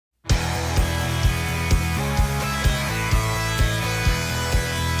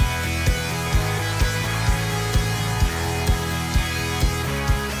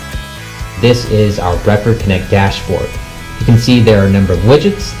this is our Bretford Connect dashboard. You can see there are a number of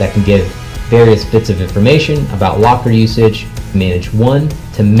widgets that can give various bits of information about locker usage, manage one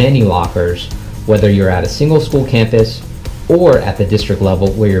to many lockers, whether you're at a single school campus or at the district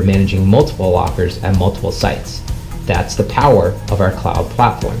level where you're managing multiple lockers at multiple sites. That's the power of our cloud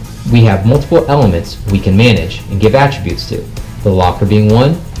platform. We have multiple elements we can manage and give attributes to, the locker being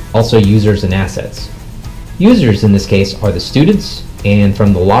one, also users and assets. Users in this case are the students, and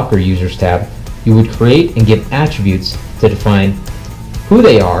from the Locker Users tab, you would create and give attributes to define who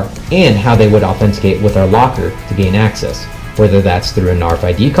they are and how they would authenticate with our locker to gain access, whether that's through an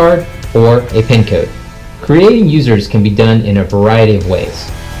RFID card or a PIN code. Creating users can be done in a variety of ways.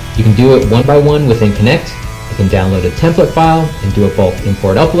 You can do it one by one within Connect. You can download a template file and do a bulk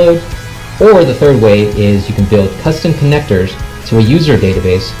import-upload, or the third way is you can build custom connectors to a user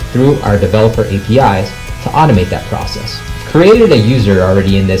database through our developer APIs to automate that process. Created a user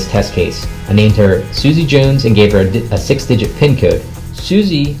already in this test case. I named her Susie Jones and gave her a 6-digit PIN code.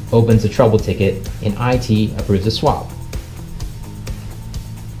 Susie opens a trouble ticket and IT approves a swap.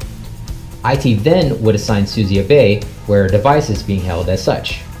 IT then would assign Susie a bay where a device is being held as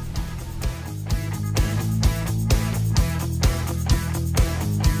such.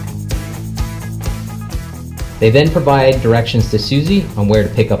 They then provide directions to Susie on where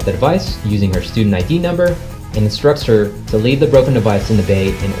to pick up the device using her student ID number and instructs her to leave the broken device in the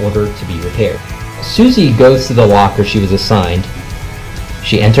bay in order to be repaired. Susie goes to the locker she was assigned.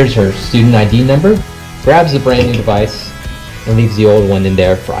 She enters her student ID number, grabs the brand new device, and leaves the old one in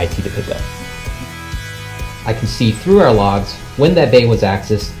there for IT to pick up. I can see through our logs when that bay was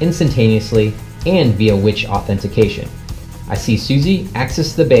accessed instantaneously and via which authentication. I see Susie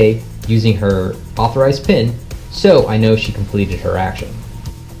access the bay using her authorized PIN, so I know she completed her action.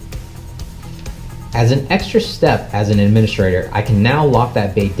 As an extra step as an administrator, I can now lock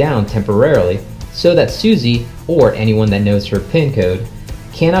that bay down temporarily so that Susie or anyone that knows her PIN code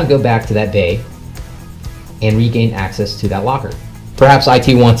cannot go back to that bay and regain access to that locker. Perhaps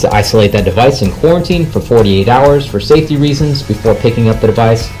IT wants to isolate that device in quarantine for 48 hours for safety reasons before picking up the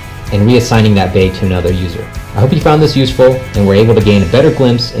device and reassigning that bay to another user. I hope you found this useful and were able to gain a better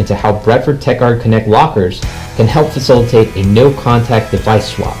glimpse into how Bretford TechGuard Connect Lockers can help facilitate a no-contact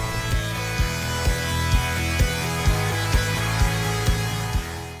device swap.